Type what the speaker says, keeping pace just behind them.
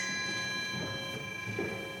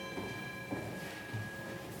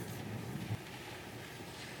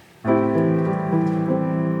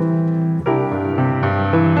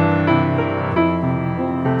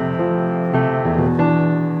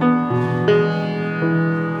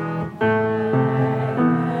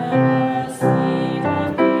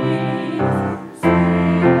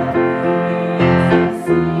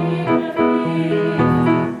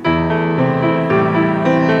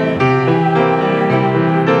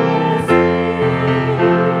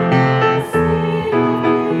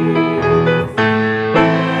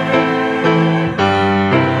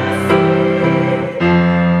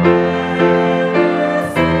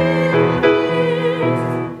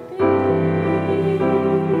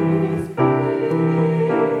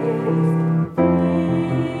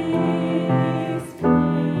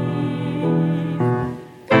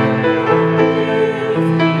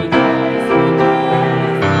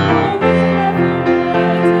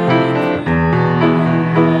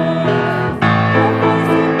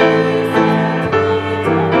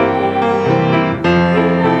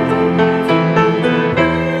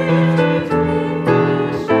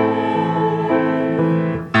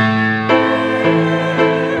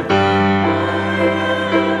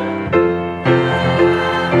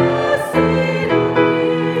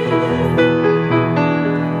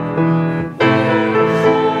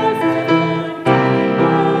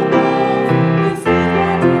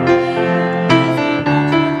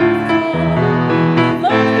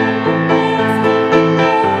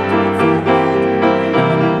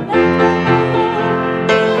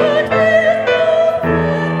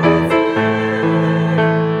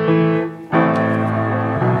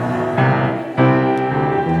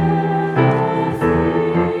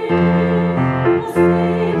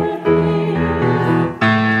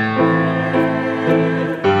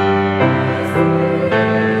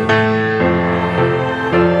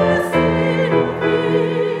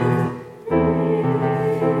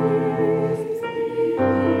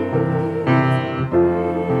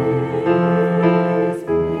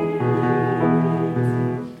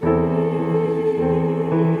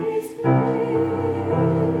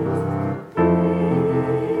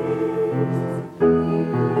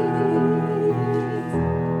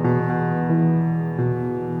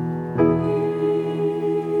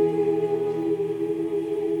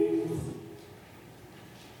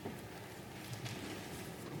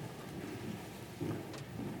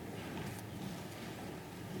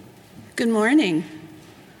Good morning.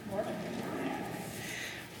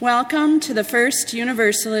 Welcome to the First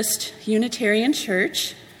Universalist Unitarian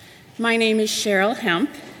Church. My name is Cheryl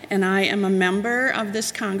Hemp, and I am a member of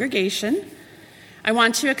this congregation. I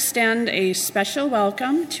want to extend a special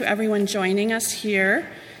welcome to everyone joining us here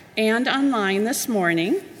and online this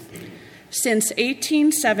morning. Since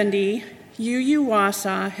 1870, UU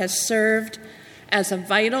Wausau has served as a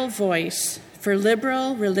vital voice for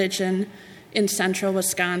liberal religion in central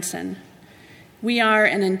Wisconsin. We are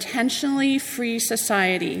an intentionally free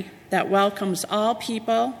society that welcomes all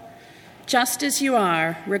people, just as you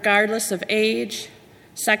are, regardless of age,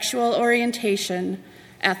 sexual orientation,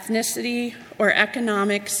 ethnicity, or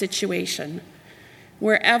economic situation.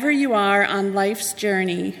 Wherever you are on life's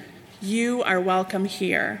journey, you are welcome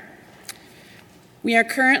here. We are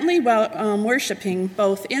currently worshiping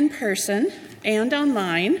both in person and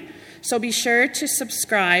online, so be sure to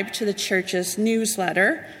subscribe to the church's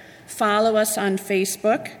newsletter, follow us on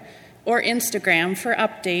Facebook or Instagram for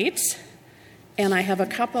updates, and I have a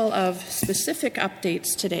couple of specific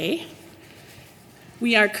updates today.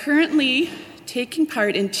 We are currently taking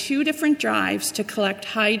part in 2 different drives to collect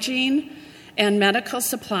hygiene and medical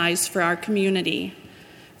supplies for our community.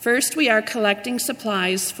 First, we are collecting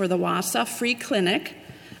supplies for the Wausau Free Clinic,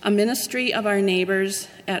 a ministry of our neighbors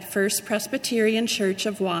at First Presbyterian Church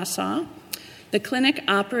of Wausau. The clinic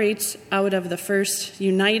operates out of the First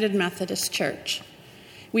United Methodist Church.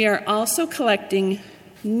 We are also collecting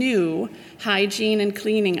new hygiene and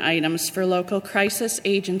cleaning items for local crisis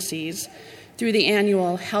agencies through the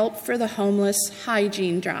annual Help for the Homeless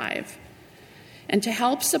Hygiene Drive. And to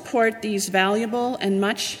help support these valuable and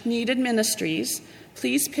much-needed ministries,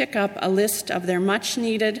 please pick up a list of their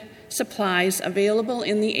much-needed supplies available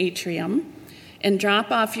in the atrium and drop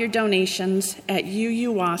off your donations at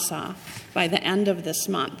UU Wausau by the end of this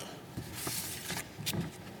month.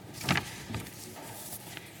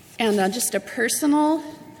 And just a personal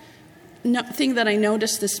thing that I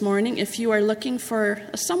noticed this morning, if you are looking for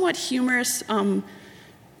a somewhat humorous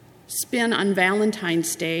spin on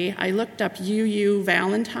Valentine's Day, I looked up UU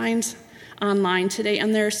Valentines online today,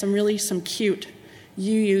 and there are some cute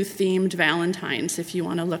UU-themed Valentines if you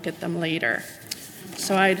want to look at them later.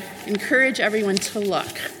 So I'd encourage everyone to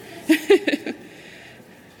look.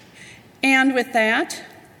 And with that,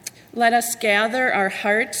 let us gather our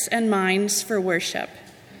hearts and minds for worship.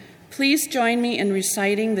 Please join me in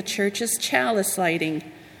reciting the church's chalice lighting.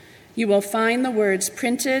 You will find the words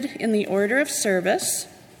printed in the order of service.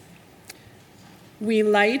 We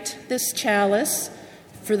light this chalice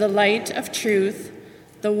for the light of truth,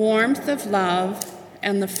 the warmth of love,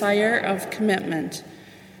 and the fire of commitment.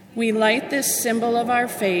 We light this symbol of our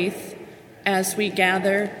faith as we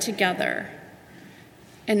gather together.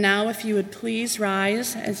 And now, if you would please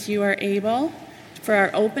rise as you are able for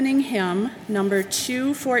our opening hymn, number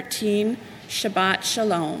 214, Shabbat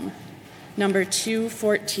Shalom. Number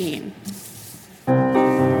 214.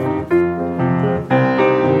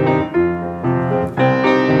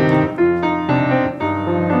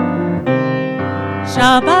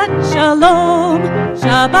 Shabbat Shalom,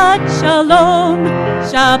 Shabbat Shalom,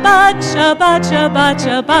 Shabbat, Shabbat, Shabbat,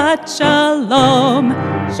 Shabbat Shalom,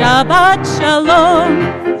 Shabbat Shalom,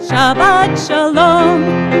 Shabbat Shalom,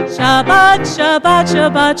 Shabbat, Shabbat,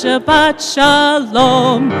 Shabbat, Shabbat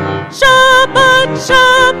Shalom, Shabbat,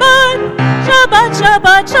 Shabbat, Shabbat,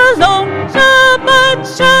 Shabbat Shalom, Shabbat,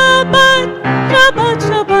 Shabbat,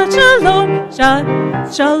 Shabbat, Shabbat Shalom,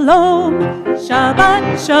 Shabbat Shalom, Shabbat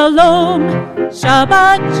Shalom,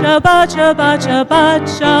 Shabbat, Shabbat, Shabbat, Shabbat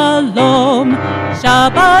Shalom,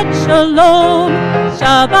 Shabbat Shalom,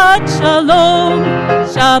 Shabbat Shalom,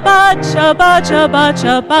 Shabbat, Shabbat, Shabbat,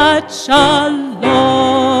 Shabbat Shalom.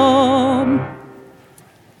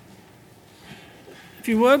 If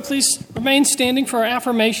you would, please remain standing for our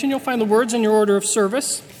affirmation. You'll find the words in your order of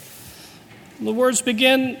service. The words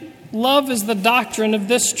begin, "Love is the doctrine of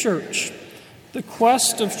this church. The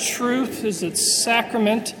quest of truth is its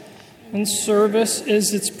sacrament, and service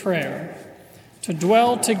is its prayer. To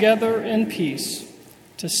dwell together in peace,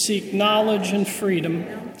 to seek knowledge and freedom,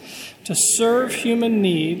 to serve human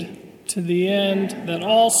need, to the end that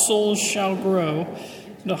all souls shall grow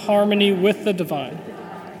into harmony with the divine.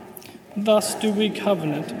 Thus do we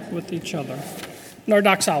covenant with each other." In our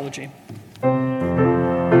doxology.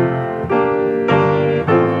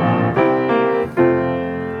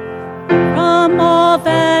 From all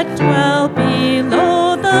that dwell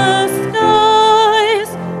below the skies,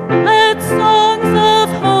 let songs of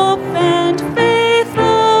hope and faith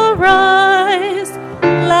arise.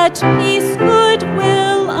 Let peace,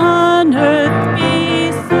 goodwill on earth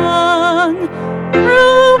be sung,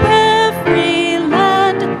 through every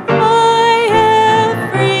land.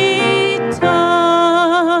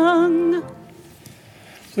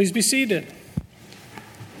 be seated.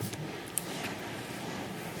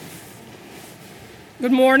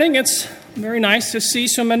 Good morning. It's very nice to see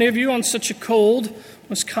so many of you on such a cold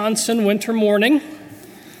Wisconsin winter morning.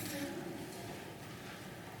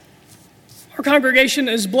 Our congregation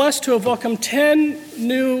is blessed to have welcomed 10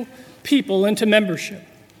 new people into membership.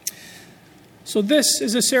 So this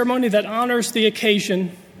is a ceremony that honors the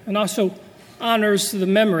occasion and also honors the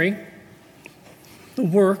memory, the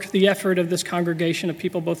work, the effort of this congregation of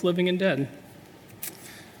people both living and dead.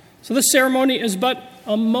 So this ceremony is but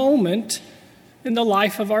a moment in the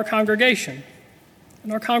life of our congregation.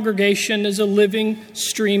 And our congregation is a living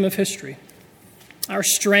stream of history. Our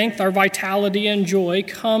strength, our vitality, and joy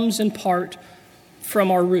comes in part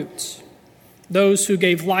from our roots. Those who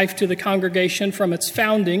gave life to the congregation from its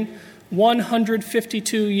founding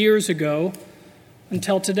 152 years ago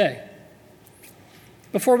until today.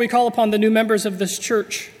 Before we call upon the new members of this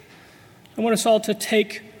church, I want us all to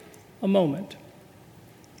take a moment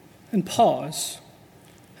and pause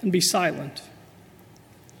and be silent.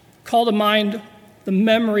 Call to mind the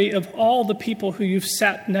memory of all the people who you've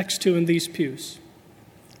sat next to in these pews,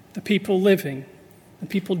 the people living, the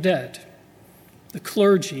people dead, the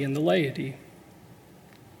clergy and the laity.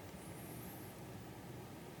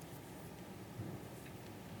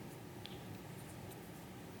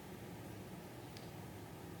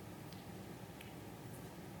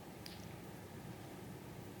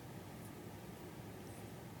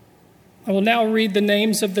 I will now read the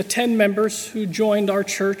names of the 10 members who joined our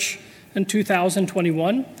church in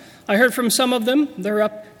 2021. I heard from some of them. They're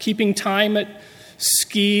up keeping time at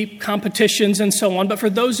ski competitions and so on. But for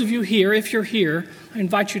those of you here, if you're here, I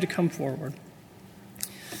invite you to come forward.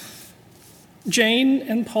 Jane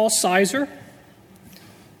and Paul Sizer,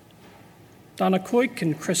 Donna Koik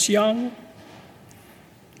and Chris Young,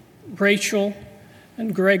 Rachel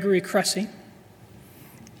and Gregory Cressy,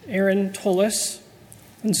 Aaron Tullis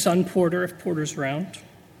and Son Porter of Porter's Round,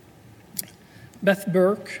 Beth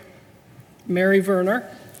Burke, Mary Werner,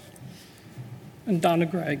 and Donna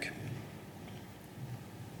Gregg.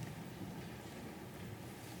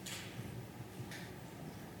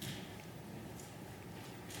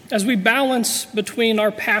 As we balance between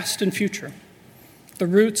our past and future, the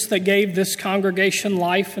roots that gave this congregation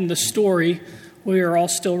life and the story we are all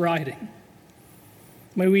still writing,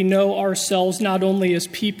 may we know ourselves not only as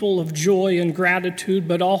people of joy and gratitude,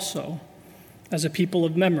 but also as a people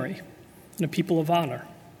of memory and a people of honor.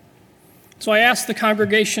 So I ask the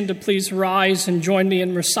congregation to please rise and join me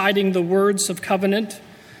in reciting the words of covenant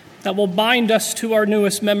that will bind us to our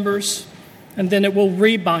newest members, and then it will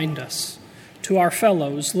rebind us to our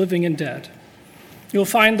fellows, living and dead. You'll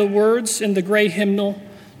find the words in the gray hymnal,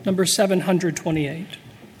 number 728.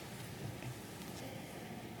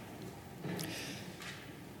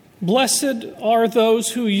 Blessed are those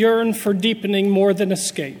who yearn for deepening more than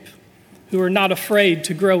escape, who are not afraid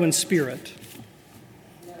to grow in spirit.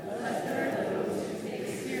 Blessed are those who take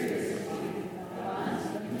seriously the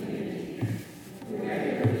bonds of community, who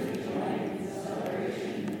regularly join in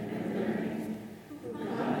celebration and learning, who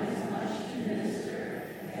come as much to minister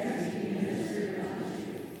as to be ministered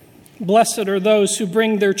unto. Blessed are those who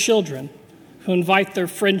bring their children, who invite their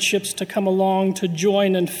friendships to come along to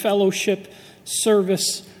join in fellowship,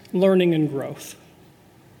 service, learning, and growth.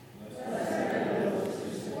 Blessed are those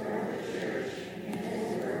who support the church and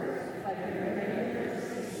its work by their regular,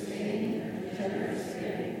 sustaining, and generous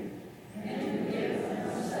giving, and who give of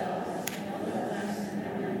themselves no less than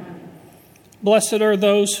their money. Blessed are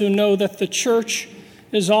those who know that the church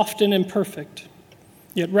is often imperfect,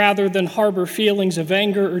 yet rather than harbor feelings of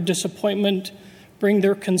anger or disappointment, bring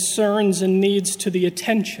their concerns and needs to the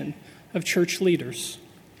attention of church leaders.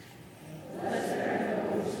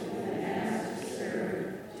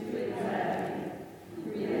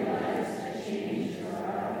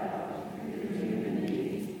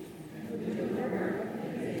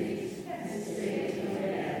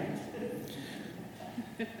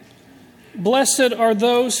 Blessed are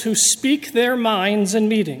those who speak their minds in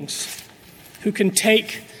meetings, who can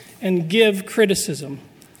take and give criticism,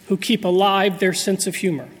 who keep alive their sense of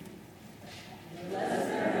humor.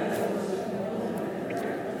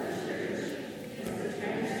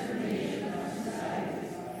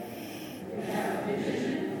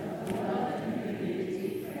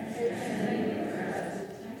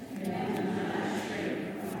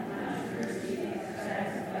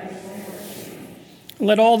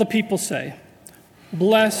 Let all the people say,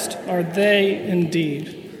 blessed are they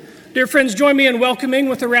indeed. Dear friends, join me in welcoming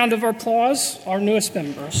with a round of applause our newest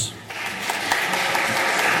members.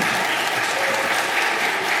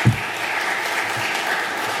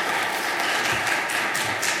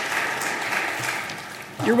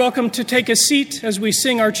 You're welcome to take a seat as we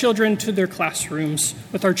sing our children to their classrooms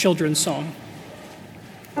with our children's song.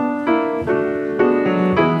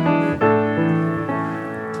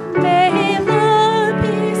 May love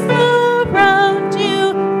peace surround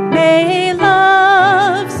you. May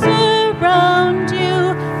love surround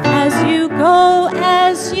you as you go,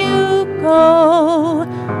 as you go,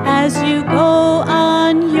 as you go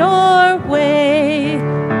on your way.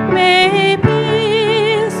 May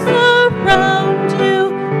peace surround you.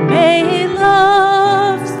 May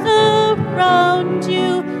love surround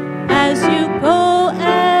you as you go,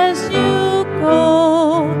 as you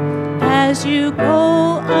go, as you go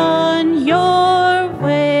on your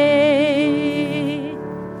way.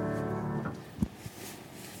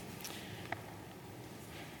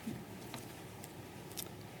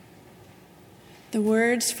 The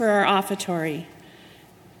words for our offertory.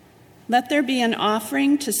 Let there be an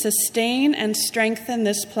offering to sustain and strengthen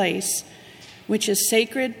this place, which is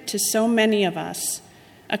sacred to so many of us,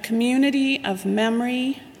 a community of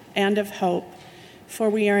memory and of hope, for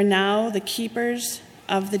we are now the keepers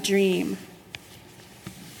of the dream.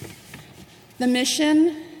 The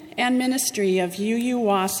mission and ministry of UU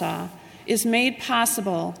Wausau is made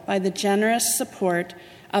possible by the generous support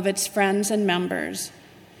of its friends and members.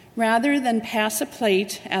 Rather than pass a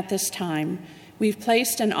plate at this time, we've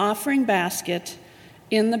placed an offering basket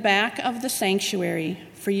in the back of the sanctuary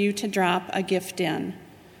for you to drop a gift in.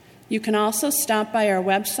 You can also stop by our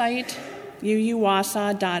website,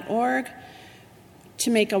 uuwausau.org, to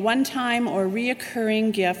make a one-time or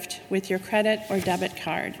reoccurring gift with your credit or debit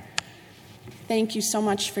card. Thank you so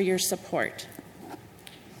much for your support.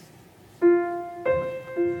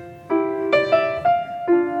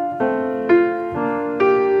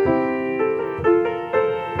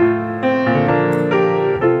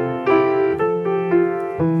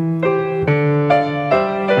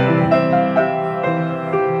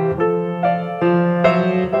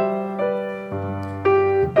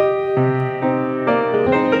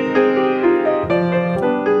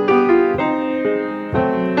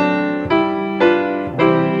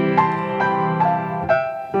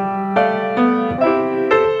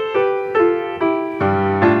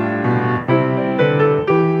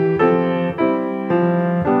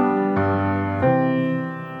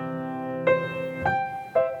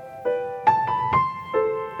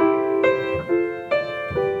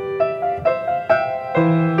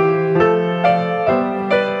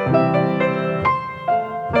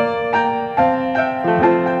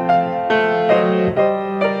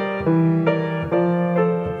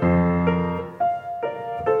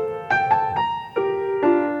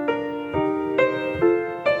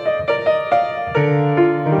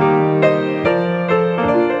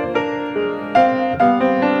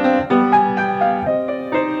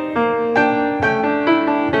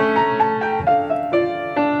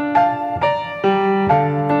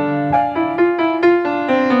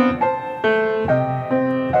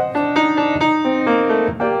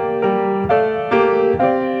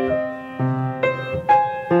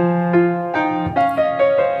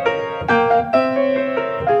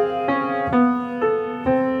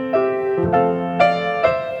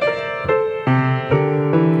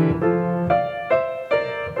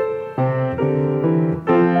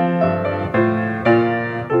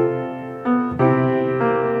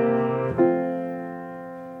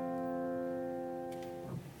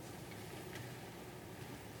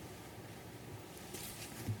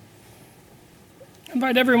 I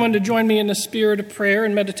invite everyone to join me in a spirit of prayer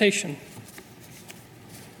and meditation.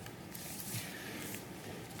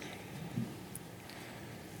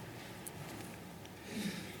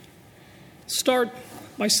 Start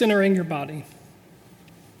by centering your body.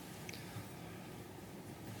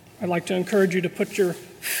 I'd like to encourage you to put your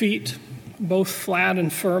feet both flat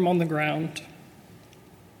and firm on the ground.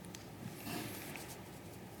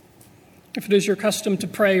 If it is your custom to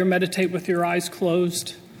pray or meditate with your eyes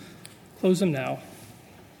closed, close them now.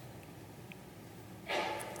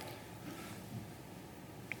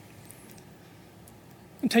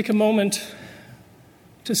 And take a moment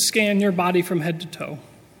to scan your body from head to toe.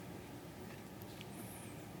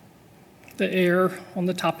 The air on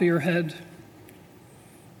the top of your head,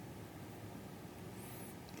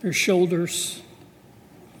 your shoulders,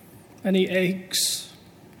 any aches,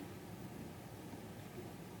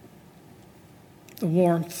 the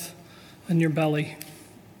warmth in your belly,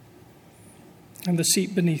 and the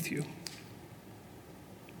seat beneath you.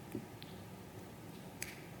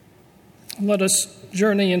 Let us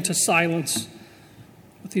journey into silence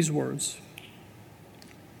with these words.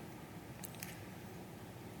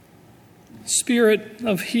 Spirit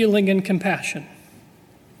of healing and compassion,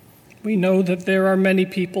 we know that there are many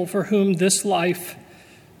people for whom this life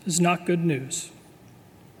is not good news.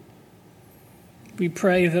 We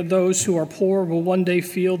pray that those who are poor will one day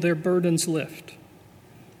feel their burdens lift,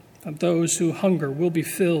 that those who hunger will be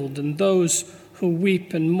filled, and those who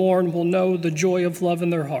weep and mourn will know the joy of love in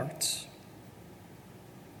their hearts.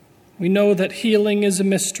 We know that healing is a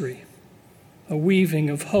mystery, a weaving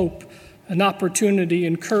of hope, an opportunity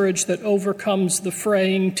and courage that overcomes the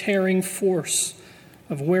fraying, tearing force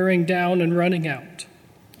of wearing down and running out,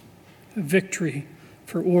 a victory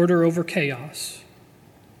for order over chaos.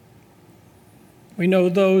 We know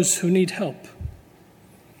those who need help,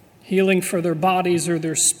 healing for their bodies or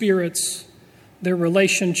their spirits, their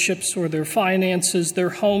relationships or their finances, their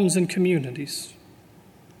homes and communities.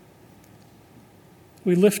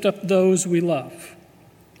 We lift up those we love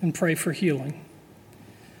and pray for healing,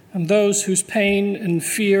 and those whose pain and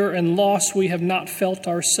fear and loss we have not felt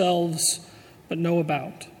ourselves but know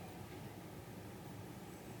about.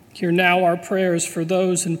 Hear now our prayers for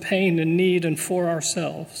those in pain and need and for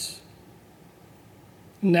ourselves.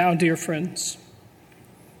 Now, dear friends,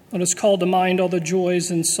 let us call to mind all the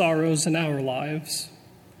joys and sorrows in our lives,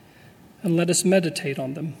 and let us meditate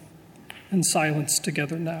on them in silence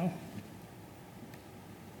together now.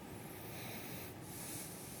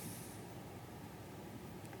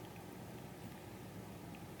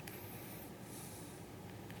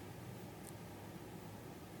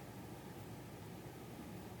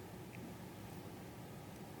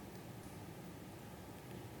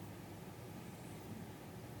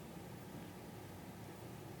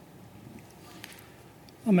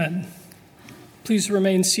 Amen. Please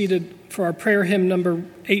remain seated for our prayer hymn number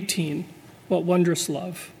 18, What Wondrous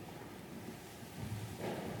Love.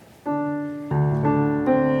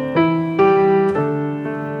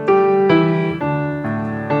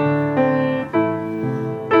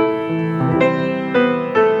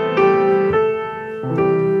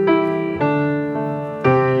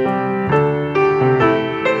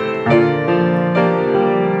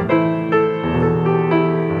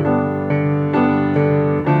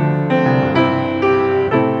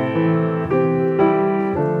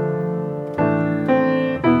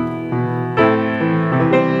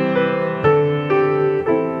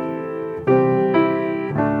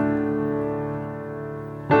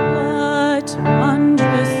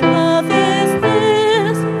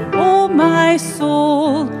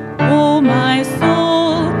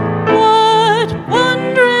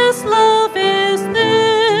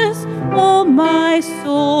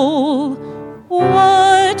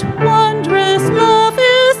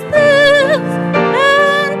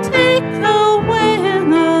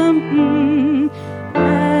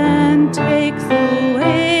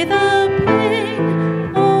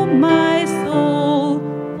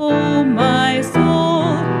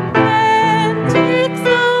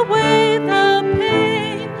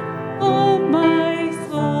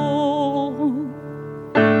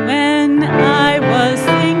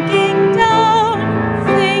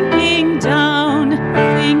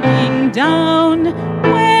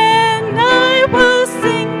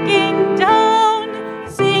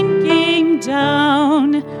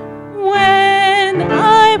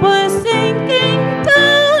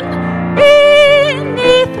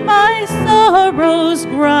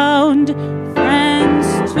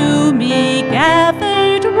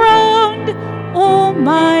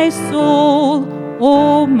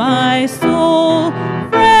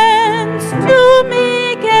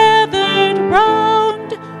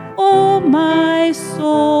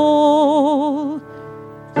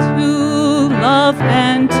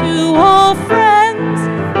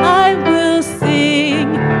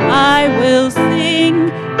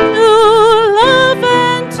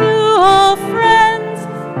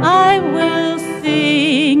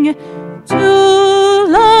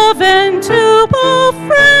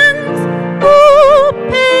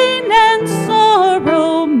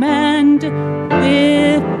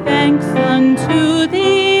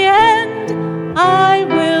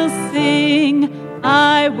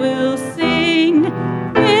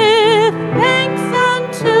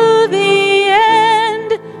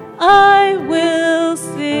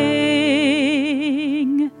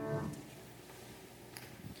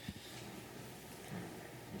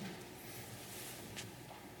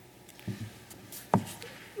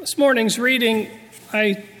 This morning's reading,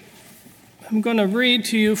 I'm going to read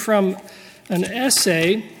to you from an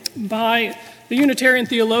essay by the Unitarian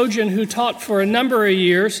theologian who taught for a number of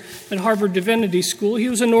years at Harvard Divinity School. He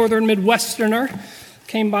was a northern Midwesterner,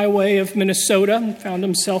 came by way of Minnesota, found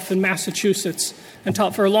himself in Massachusetts, and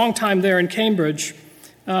taught for a long time there in Cambridge.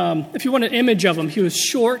 If you want an image of him, he was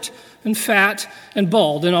short and fat and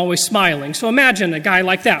bald and always smiling. So imagine a guy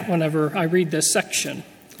like that whenever I read this section.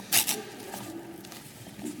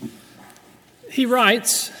 He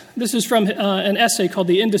writes, this is from an essay called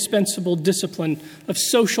The Indispensable Discipline of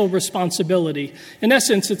Social Responsibility. In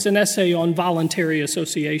essence, it's an essay on voluntary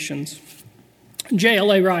associations.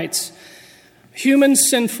 JLA writes, human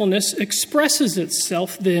sinfulness expresses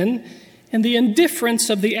itself then in the indifference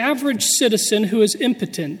of the average citizen who is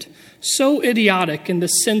impotent, so idiotic in the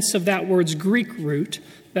sense of that word's Greek root,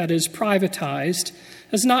 that is, privatized,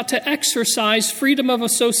 as not to exercise freedom of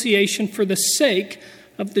association for the sake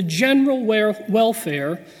of the general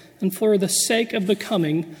welfare and for the sake of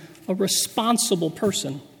becoming a responsible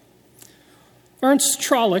person. Ernst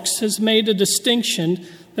Troelix has made a distinction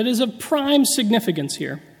that is of prime significance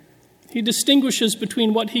here. He distinguishes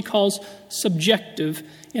between what he calls subjective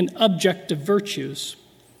and objective virtues.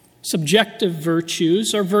 Subjective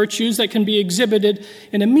virtues are virtues that can be exhibited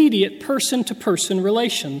in immediate person-to-person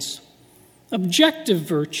relations. Objective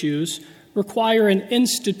virtues require an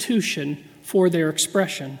institution for their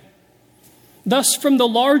expression. Thus, from the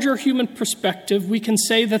larger human perspective, we can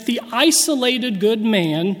say that the isolated good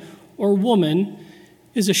man or woman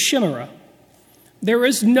is a chimera. There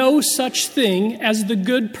is no such thing as the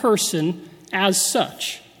good person as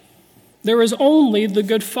such. There is only the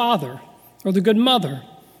good father or the good mother,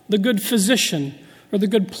 the good physician or the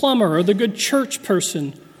good plumber or the good church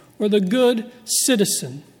person or the good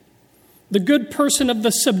citizen. The good person of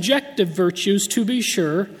the subjective virtues, to be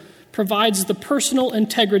sure, provides the personal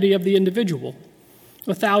integrity of the individual.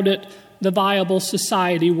 Without it, the viable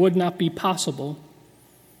society would not be possible.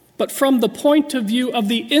 But from the point of view of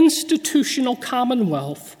the institutional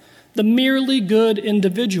commonwealth, the merely good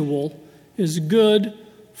individual is good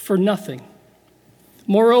for nothing.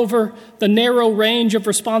 Moreover, the narrow range of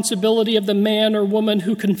responsibility of the man or woman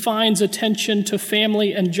who confines attention to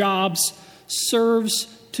family and jobs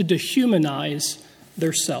serves to dehumanize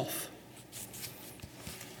their self.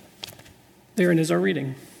 Therein is our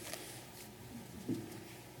reading.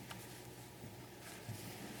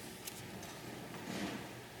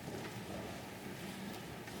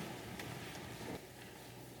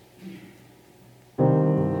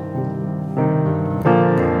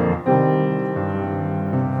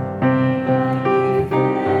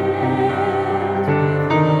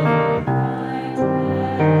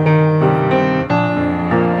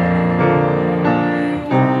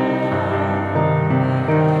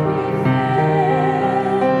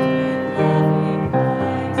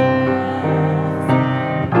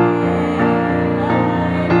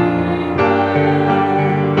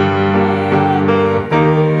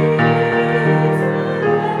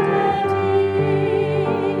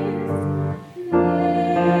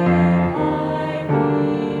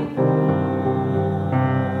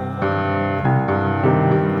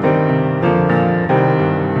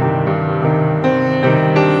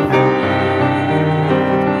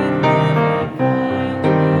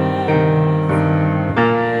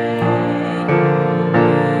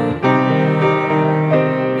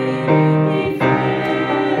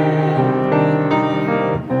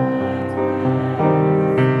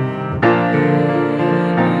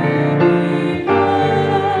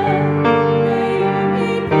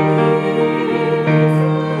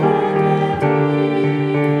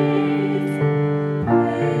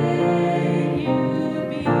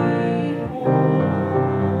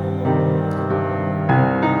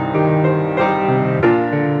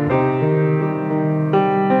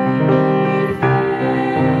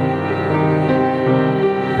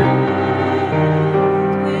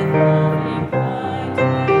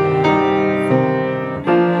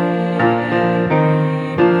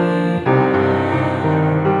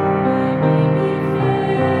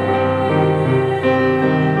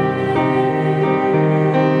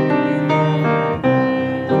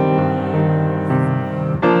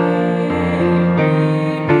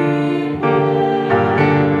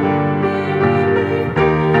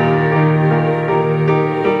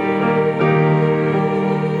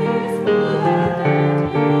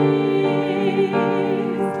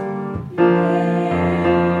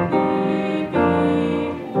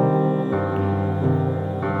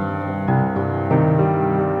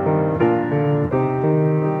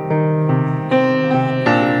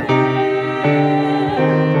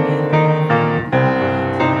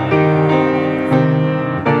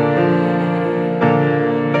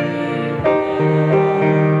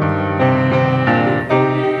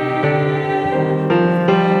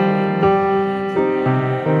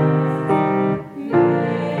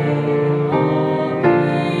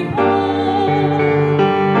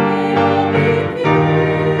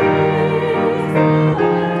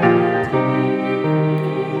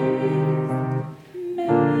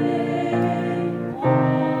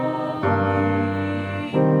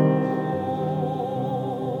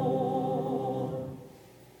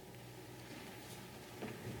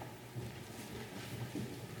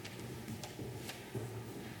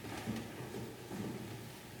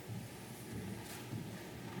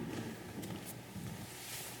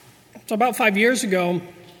 So about 5 years ago,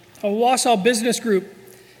 a Wausau business group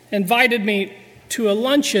invited me to a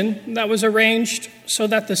luncheon that was arranged so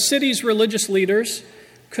that the city's religious leaders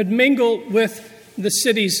could mingle with the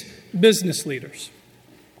city's business leaders.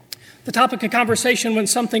 The topic of conversation went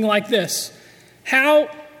something like this: how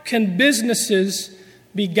can businesses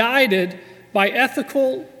be guided by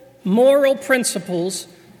ethical, moral principles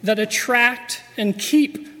that attract and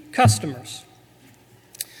keep customers?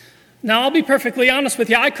 Now, I'll be perfectly honest with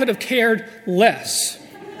you, I could have cared less.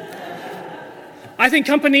 I think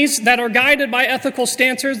companies that are guided by ethical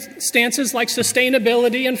stances like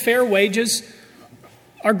sustainability and fair wages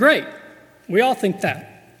are great. We all think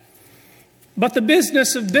that. But the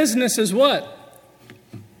business of business is what?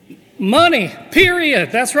 Money,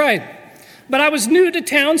 period. That's right. But I was new to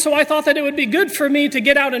town, so I thought that it would be good for me to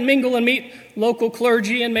get out and mingle and meet local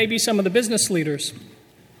clergy and maybe some of the business leaders.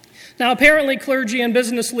 Now, apparently, clergy and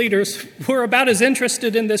business leaders were about as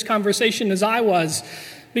interested in this conversation as I was,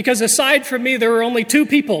 because aside from me, there were only two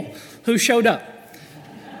people who showed up.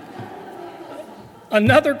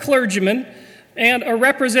 Another clergyman and a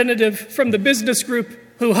representative from the business group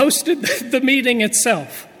who hosted the meeting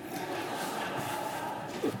itself.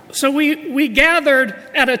 So we gathered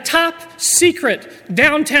at a top secret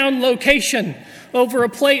downtown location over a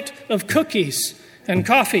plate of cookies and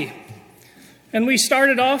coffee. And we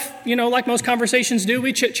started off, like most conversations do,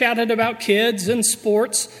 we chit-chatted about kids and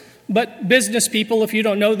sports. But business people, if you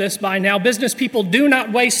don't know this by now, business people do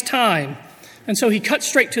not waste time. And so he cut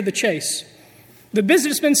straight to the chase. The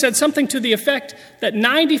businessman said something to the effect that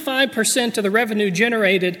 95% of the revenue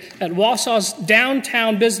generated at Wausau's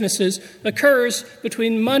downtown businesses occurs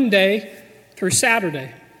between Monday through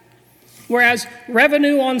Saturday. Whereas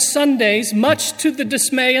revenue on Sundays, much to the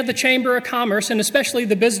dismay of the Chamber of Commerce and especially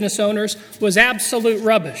the business owners, was absolute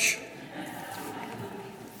rubbish.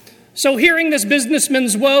 So hearing this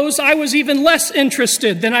businessman's woes, I was even less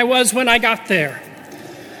interested than I was when I got there.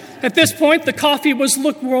 At this point, the coffee was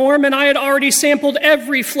lukewarm, and I had already sampled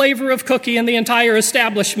every flavor of cookie in the entire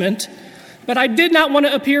establishment. But I did not want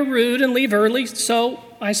to appear rude and leave early, so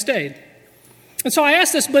I stayed. And so I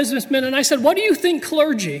asked this businessman, and I said, "What do you think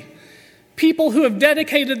clergy, people who have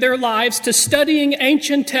dedicated their lives to studying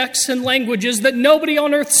ancient texts and languages that nobody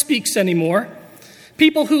on earth speaks anymore,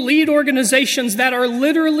 people who lead organizations that are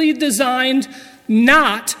literally designed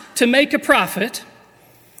not to make a profit,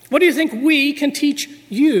 what do you think we can teach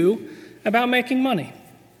you about making money?"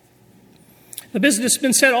 The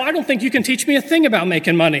businessman said, "Oh, I don't think you can teach me a thing about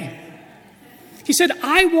making money." He said,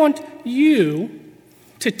 "I want you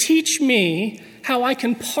to teach me how I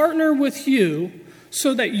can partner with you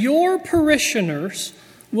so that your parishioners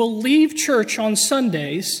will leave church on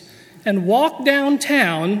Sundays and walk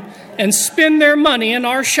downtown and spend their money in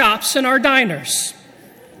our shops and our diners."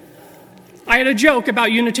 I had a joke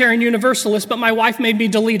about Unitarian Universalists, but my wife made me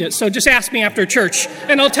delete it, so just ask me after church,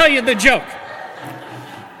 and I'll tell you the joke.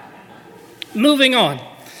 Moving on.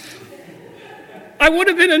 I would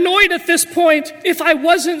have been annoyed at this point if I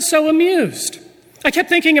wasn't so amused. I kept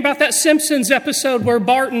thinking about that Simpsons episode where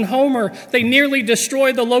Bart and Homer, they nearly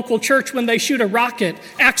destroy the local church when they shoot a rocket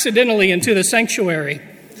accidentally into the sanctuary.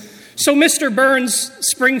 So Mr. Burns,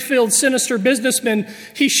 Springfield's sinister businessman,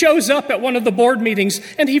 he shows up at one of the board meetings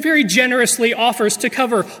and he very generously offers to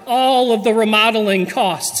cover all of the remodeling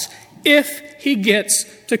costs if he gets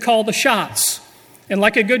to call the shots. And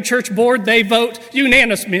like a good church board, they vote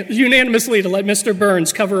unanimously to let Mr.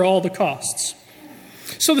 Burns cover all the costs.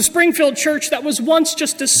 So the Springfield church that was once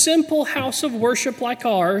just a simple house of worship like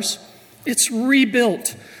ours, it's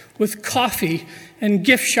rebuilt with coffee and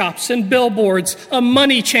gift shops and billboards, a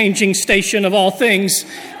money-changing station of all things,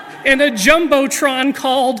 and a jumbotron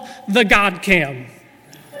called the God Cam.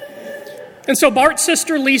 And so Bart's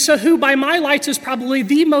sister Lisa, who by my lights is probably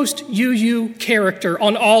the most UU character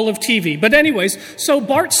on all of TV. But anyways, so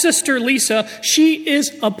Bart's sister Lisa, she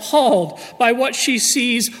is appalled by what she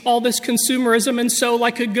sees, all this consumerism. And so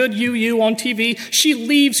like a good UU on TV, she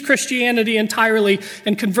leaves Christianity entirely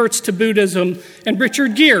and converts to Buddhism. And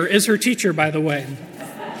Richard Gere is her teacher, by the way.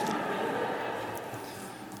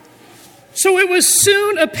 So it was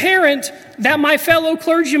soon apparent that my fellow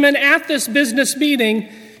clergyman at this business meeting,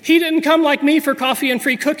 he didn't come like me for coffee and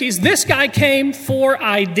free cookies. This guy came for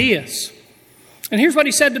ideas. And here's what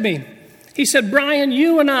he said to me. He said, "Brian,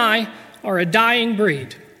 you and I are a dying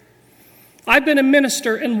breed. I've been a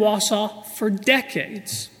minister in Wausau for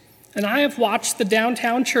decades, and I have watched the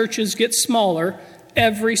downtown churches get smaller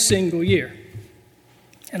every single year.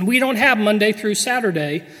 And we don't have Monday through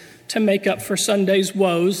Saturday to make up for Sunday's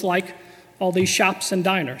woes like all these shops and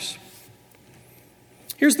diners."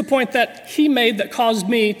 Here's the point that he made that caused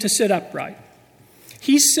me to sit upright.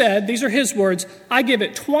 He said, these are his words, "I give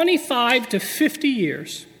it 25 to 50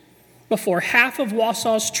 years before half of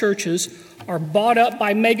Wausau's churches are bought up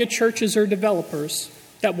by mega churches or developers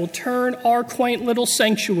that will turn our quaint little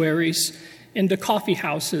sanctuaries into coffee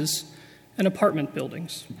houses and apartment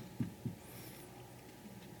buildings."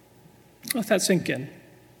 Let that sink in.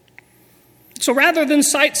 So rather than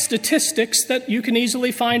cite statistics that you can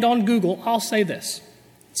easily find on Google, I'll say this.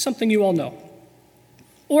 It's something you all know.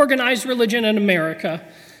 Organized religion in America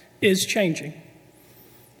is changing.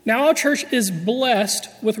 Now, our church is blessed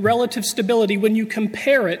with relative stability when you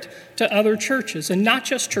compare it to other churches, and not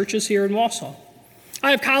just churches here in Wausau.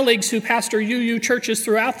 I have colleagues who pastor UU churches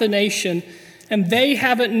throughout the nation, and they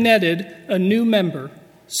haven't netted a new member,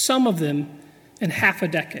 some of them in half a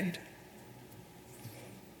decade.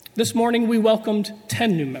 This morning, we welcomed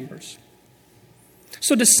 10 new members.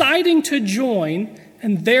 So deciding to join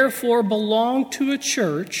and therefore belong to a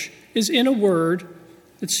church is, in a word,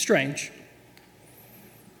 it's strange.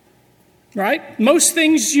 Right? Most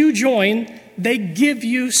things you join, they give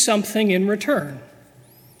you something in return.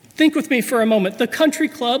 Think with me for a moment. The country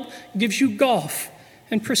club gives you golf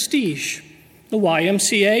and prestige. The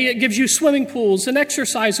YMCA, it gives you swimming pools and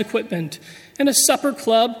exercise equipment. And a supper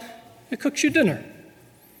club, it cooks you dinner.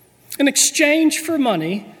 In exchange for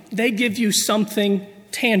money, they give you something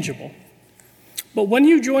tangible. But when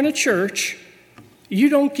you join a church, you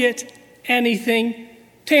don't get anything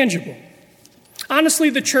tangible. Honestly,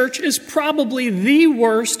 the church is probably the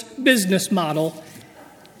worst business model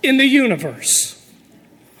in the universe.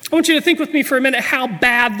 I want you to think with me for a minute how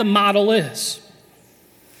bad the model is.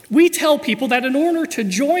 We tell people that in order to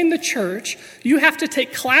join the church, you have to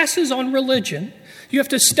take classes on religion. You have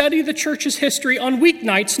to study the church's history on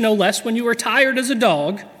weeknights, no less, when you are tired as a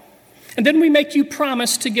dog. And then we make you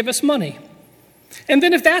promise to give us money. And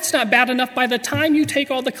then if that's not bad enough, by the time you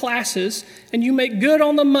take all the classes and you make good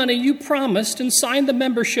on the money you promised and sign the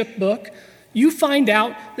membership book, you find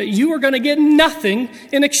out that you are going to get nothing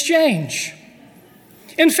in exchange.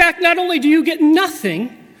 In fact, not only do you get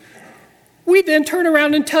nothing, we then turn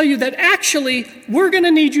around and tell you that actually we're going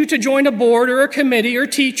to need you to join a board or a committee or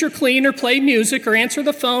teach or clean or play music or answer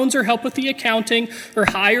the phones or help with the accounting or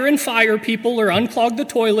hire and fire people or unclog the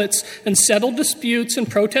toilets and settle disputes and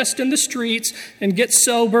protest in the streets and get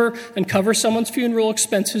sober and cover someone's funeral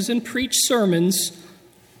expenses and preach sermons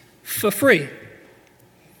for free.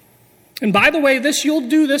 And by the way, you'll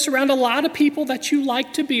do this around a lot of people that you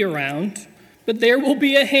like to be around, but there will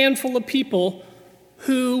be a handful of people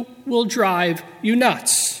who will drive you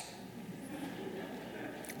nuts.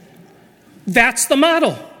 That's the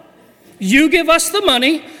model. You give us the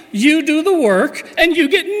money, you do the work, and you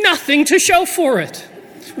get nothing to show for it.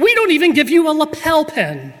 We don't even give you a lapel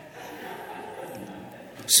pin.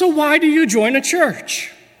 So why do you join a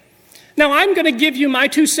church? Now, I'm going to give you my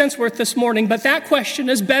 2 cents worth this morning, but that question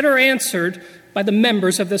is better answered by the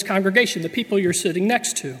members of this congregation, the people you're sitting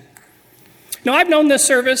next to. Now, I've known this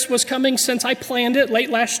service was coming since I planned it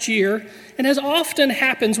late last year, and as often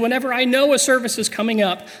happens, whenever I know a service is coming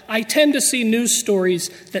up, I tend to see news stories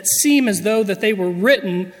that seem as though that they were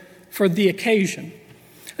written for the occasion.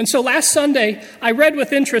 And so last Sunday, I read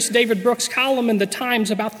with interest David Brooks' column in the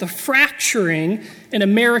Times about the fracturing in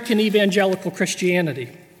American evangelical Christianity.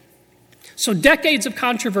 So decades of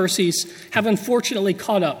controversies have unfortunately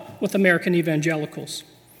caught up with American evangelicals.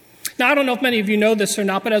 Now, I don't know if many of you know this or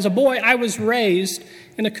not, but as a boy, I was raised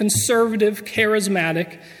in a conservative,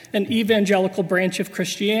 charismatic, and evangelical branch of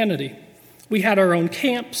Christianity. We had our own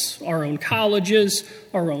camps, our own colleges,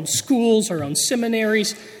 our own schools, our own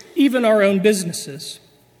seminaries, even our own businesses.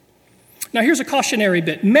 Now, here's a cautionary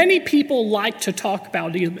bit. Many people like to talk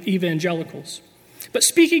about evangelicals, but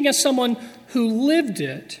speaking as someone who lived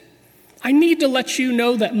it, I need to let you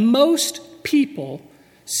know that most people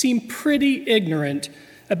seem pretty ignorant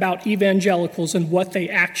about evangelicals and what they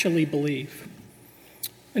actually believe.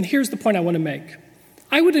 And here's the point I want to make.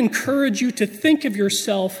 I would encourage you to think of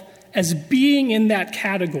yourself as being in that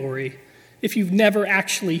category if you've never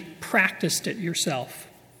actually practiced it yourself.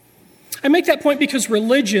 I make that point because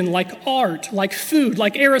religion, like art, like food,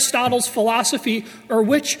 like Aristotle's philosophy, or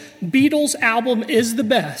which Beatles album is the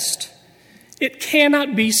best, it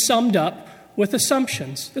cannot be summed up with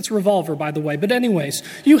assumptions. It's Revolver, by the way. But anyways,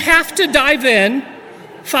 you have to dive in,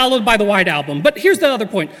 followed by the White Album. But here's the other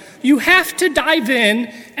point. You have to dive in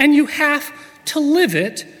and you have to live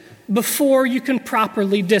it before you can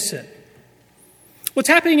properly diss it. What's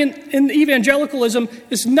happening in evangelicalism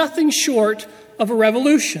is nothing short of a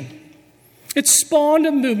revolution. It spawned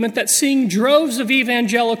a movement that's seeing droves of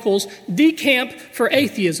evangelicals decamp for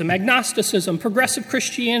atheism, agnosticism, progressive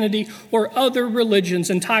Christianity, or other religions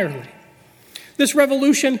entirely. This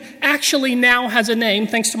revolution actually now has a name,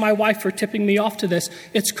 thanks to my wife for tipping me off to this.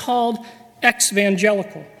 It's called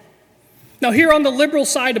exvangelical. Now, here on the liberal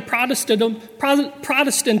side of Protestantism,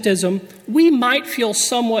 we might feel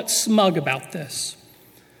somewhat smug about this.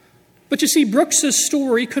 But you see, Brooks's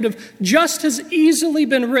story could have just as easily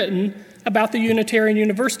been written about the Unitarian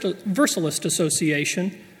Universalist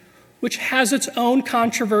Association, which has its own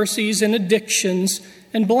controversies and addictions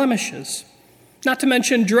and blemishes. Not to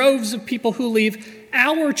mention droves of people who leave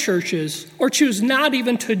our churches or choose not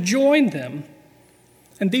even to join them.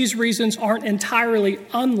 And these reasons aren't entirely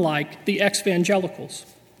unlike the ex-evangelicals.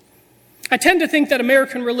 I tend to think that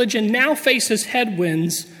American religion now faces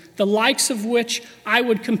headwinds, the likes of which I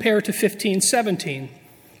would compare to 1517,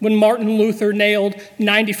 when Martin Luther nailed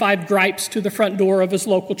 95 gripes to the front door of his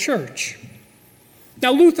local church.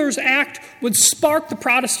 Now, Luther's act would spark the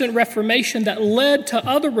Protestant Reformation that led to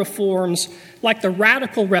other reforms like the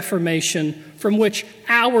Radical Reformation from which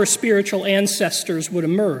our spiritual ancestors would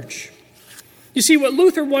emerge. You see, what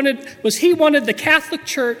Luther wanted was he wanted the Catholic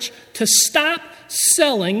Church to stop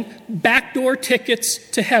selling backdoor tickets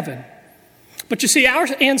to heaven. But you see, our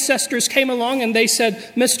ancestors came along and they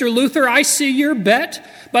said, Mr. Luther, I see your bet,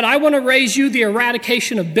 but I want to raise you the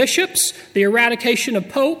eradication of bishops, the eradication of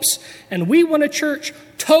popes, and we want a church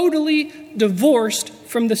totally divorced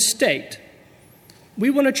from the state. We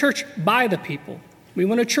want a church by the people. We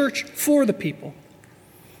want a church for the people.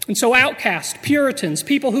 And so outcasts, Puritans,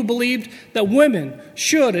 people who believed that women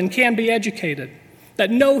should and can be educated,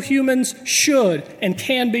 that no humans should and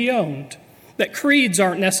can be owned, that creeds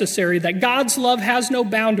aren't necessary, that God's love has no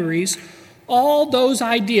boundaries, all those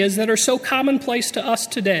ideas that are so commonplace to us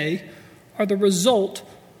today are the result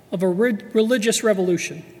of a religious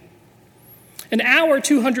revolution. And our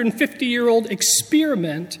 250-year-old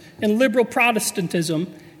experiment in liberal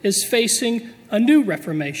Protestantism is facing a new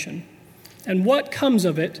reformation. And what comes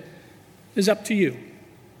of it is up to you.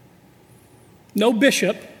 No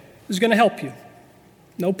bishop is going to help you.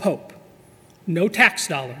 No pope. No tax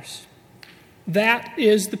dollars. That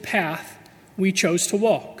is the path we chose to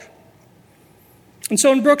walk. And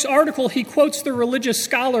so in Brooks' article, he quotes the religious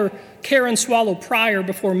scholar Karen Swallow Prior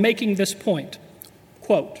before making this point.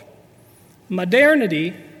 Quote,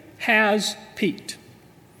 modernity has peaked.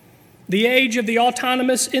 The age of the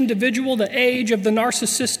autonomous individual, the age of the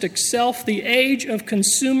narcissistic self, the age of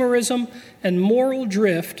consumerism and moral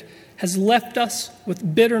drift has left us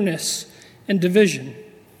with bitterness and division,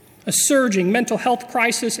 a surging mental health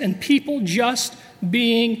crisis, and people just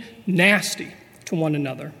being nasty to one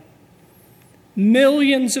another.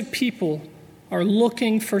 Millions of people are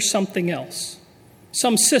looking for something else,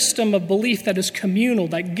 some system of belief that is communal,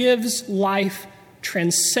 that gives life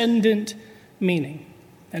transcendent meaning,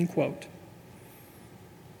 end quote.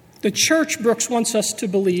 The church, Brooks wants us to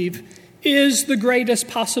believe, is the greatest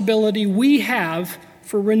possibility we have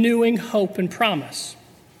for renewing hope and promise.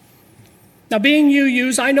 Now, being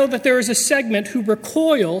UUs, I know that there is a segment who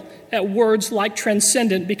recoil at words like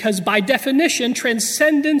transcendent because by definition,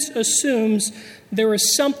 transcendence assumes there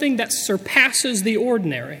is something that surpasses the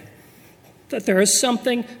ordinary, that there is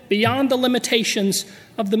something beyond the limitations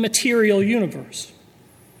of the material universe.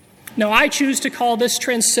 Now, I choose to call this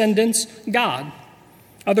transcendence God.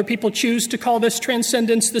 Other people choose to call this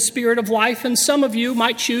transcendence the spirit of life, and some of you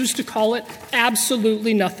might choose to call it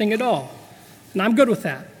absolutely nothing at all. And I'm good with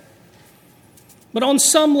that. But on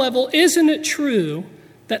some level, isn't it true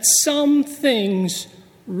that some things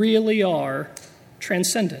really are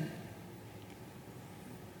transcendent?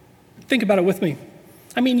 Think about it with me.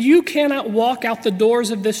 I mean, you cannot walk out the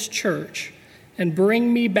doors of this church and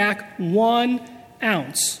bring me back 1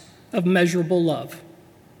 ounce of measurable love.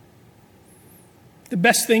 The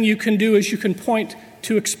best thing you can do is you can point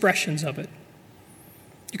to expressions of it.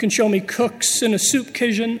 You can show me cooks in a soup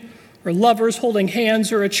kitchen, or lovers holding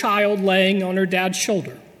hands, or a child laying on her dad's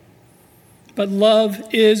shoulder. But love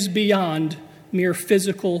is beyond mere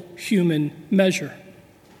physical human measure.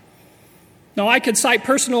 Now, I could cite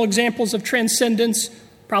personal examples of transcendence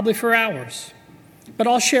probably for hours, but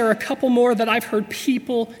I'll share a couple more that I've heard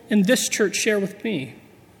people in this church share with me.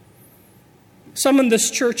 Some in this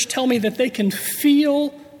church tell me that they can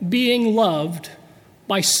feel being loved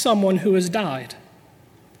by someone who has died.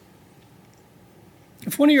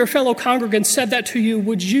 If one of your fellow congregants said that to you,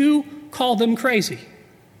 would you call them crazy?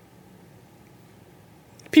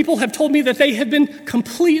 People have told me that they have been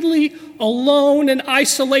completely alone and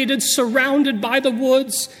isolated, surrounded by the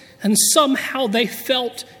woods, and somehow they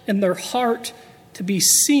felt in their heart to be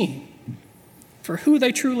seen for who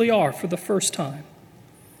they truly are for the first time.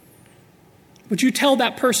 Would you tell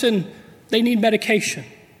that person they need medication?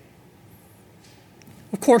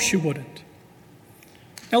 Of course you wouldn't.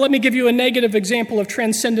 Now let me give you a negative example of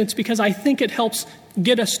transcendence because I think it helps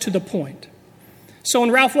get us to the point. So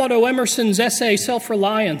in Ralph Waldo Emerson's essay,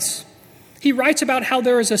 Self-Reliance, he writes about how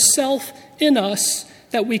there is a self in us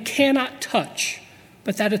that we cannot touch,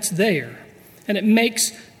 but that it's there, and it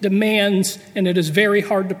makes demands, and it is very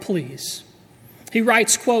hard to please. He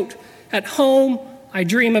writes, quote, "At home, I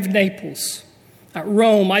dream of Naples. At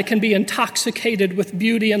Rome, I can be intoxicated with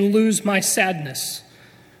beauty and lose my sadness.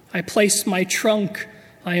 I place my trunk,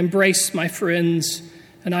 I embrace my friends,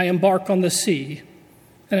 and I embark on the sea.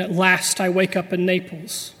 And at last I wake up in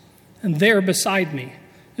Naples, and there beside me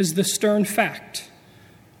is the stern fact,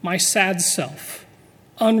 my sad self,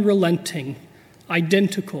 unrelenting,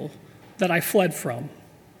 identical, that I fled from."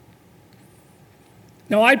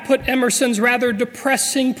 Now, I'd put Emerson's rather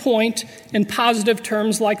depressing point in positive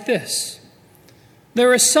terms like this.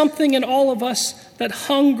 There is something in all of us that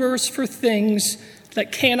hungers for things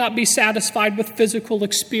that cannot be satisfied with physical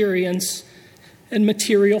experience and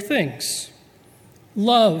material things.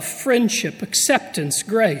 Love, friendship, acceptance,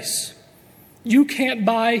 grace. You can't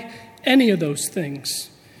buy any of those things.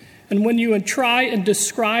 And when you try and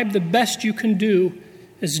describe, the best you can do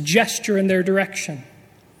is gesture in their direction.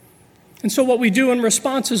 And so what we do in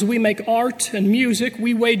response is we make art and music,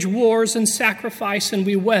 we wage wars and sacrifice, and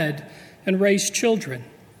we wed and raise children.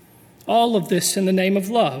 All of this in the name of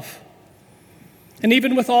love. And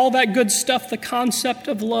even with all that good stuff, the concept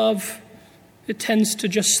of love, it tends to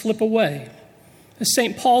just slip away. As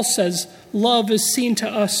St. Paul says, love is seen to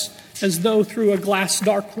us as though through a glass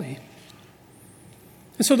darkly.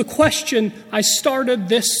 And so the question I started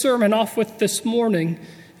this sermon off with this morning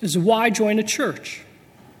is, why join a church?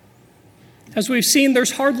 As we've seen,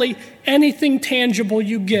 there's hardly anything tangible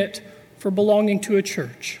you get for belonging to a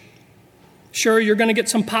church. Sure, you're going to get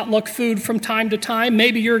some potluck food from time to time.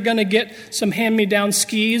 Maybe you're going to get some hand-me-down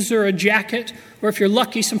skis or a jacket, or if you're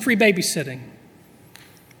lucky, some free babysitting.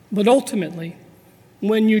 But ultimately,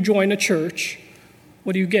 when you join a church,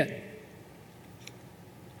 what do you get?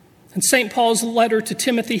 In St. Paul's letter to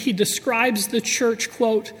Timothy, he describes the church,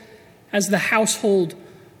 quote, as the household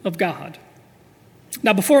of God.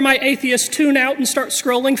 Now, before my atheists tune out and start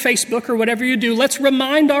scrolling Facebook or whatever you do, let's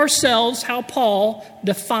remind ourselves how Paul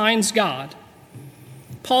defines God.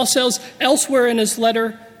 Paul says elsewhere in his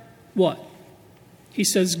letter, what? He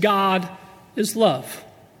says, God is love,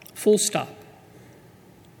 full stop.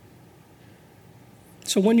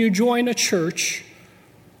 So when you join a church,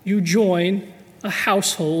 you join a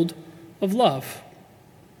household of love.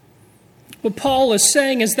 What Paul is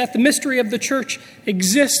saying is that the mystery of the church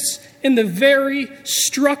exists in the very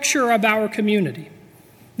structure of our community.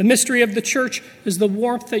 The mystery of the church is the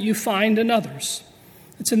warmth that you find in others.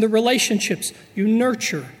 It's in the relationships you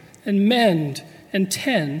nurture and mend and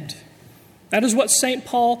tend. That is what St.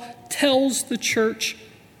 Paul tells the church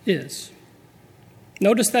is.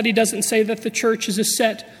 Notice that he doesn't say that the church is a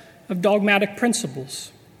set of dogmatic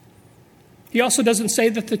principles. He also doesn't say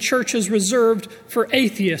that the church is reserved for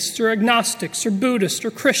atheists or agnostics or Buddhists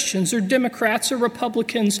or Christians or Democrats or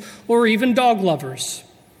Republicans or even dog lovers.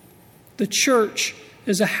 The church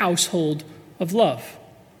is a household of love.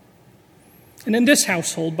 And in this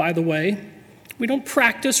household, by the way, we don't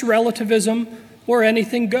practice relativism or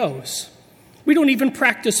anything goes. We don't even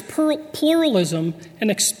practice pluralism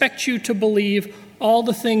and expect you to believe all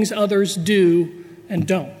the things others do and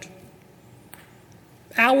don't.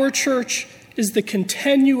 Our church is the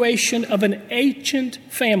continuation of an ancient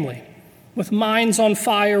family with minds on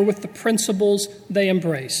fire with the principles they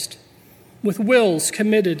embraced, with wills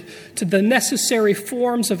committed to the necessary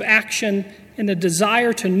forms of action and a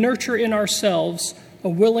desire to nurture in ourselves a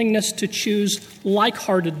willingness to choose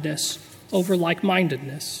like-heartedness over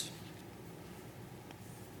like-mindedness.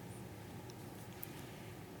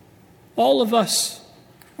 All of us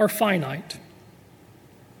are finite.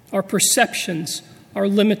 Our perceptions are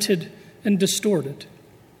limited and distorted.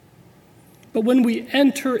 But when we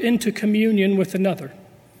enter into communion with another,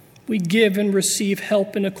 we give and receive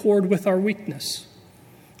help in accord with our weakness.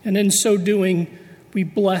 And in so doing, we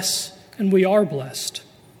bless and we are blessed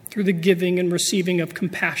through the giving and receiving of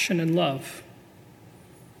compassion and love.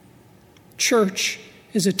 Church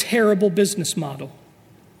is a terrible business model,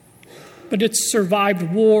 but it's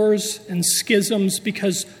survived wars and schisms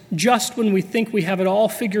because just when we think we have it all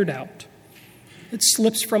figured out, it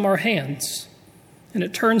slips from our hands, and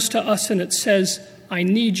it turns to us and it says, I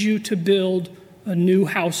need you to build a new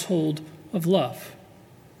household of love.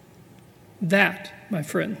 That, my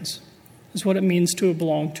friends, is what it means to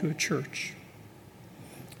belong to a church.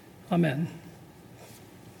 Amen.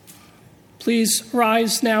 Please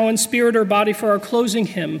rise now in spirit or body for our closing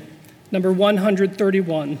hymn, number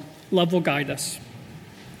 131, Love Will Guide Us.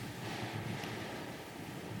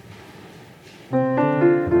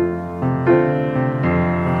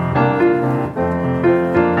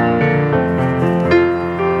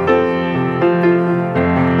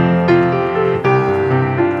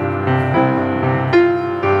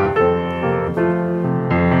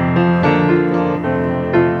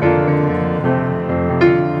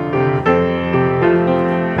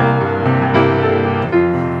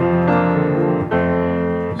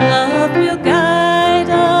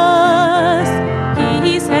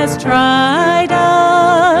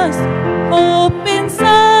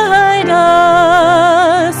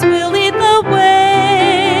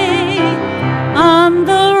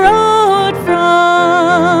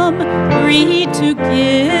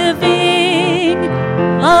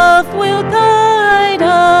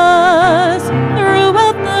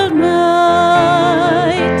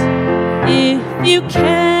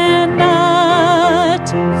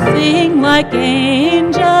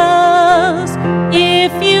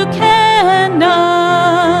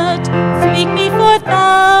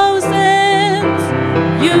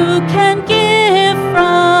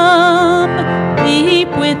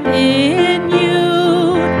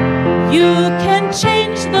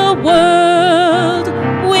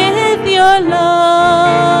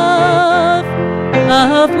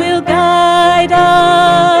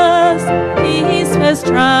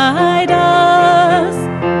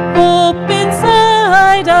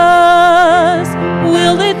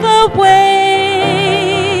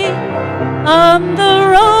 on the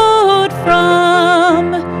road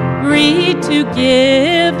from greed to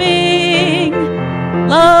giving,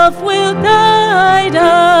 love will guide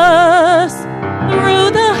us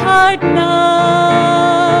through the hard night.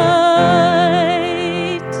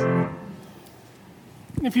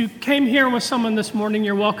 If you came here with someone this morning,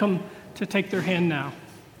 you're welcome to take their hand now.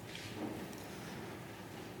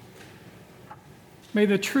 May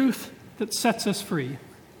the truth that sets us free,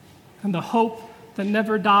 and the hope that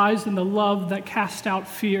never dies, and the love that casts out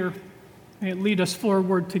fear, may it lead us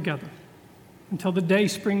forward together until the day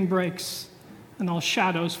spring breaks and all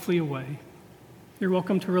shadows flee away. You're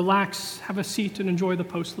welcome to relax, have a seat, and enjoy the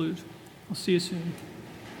postlude. I'll see you soon.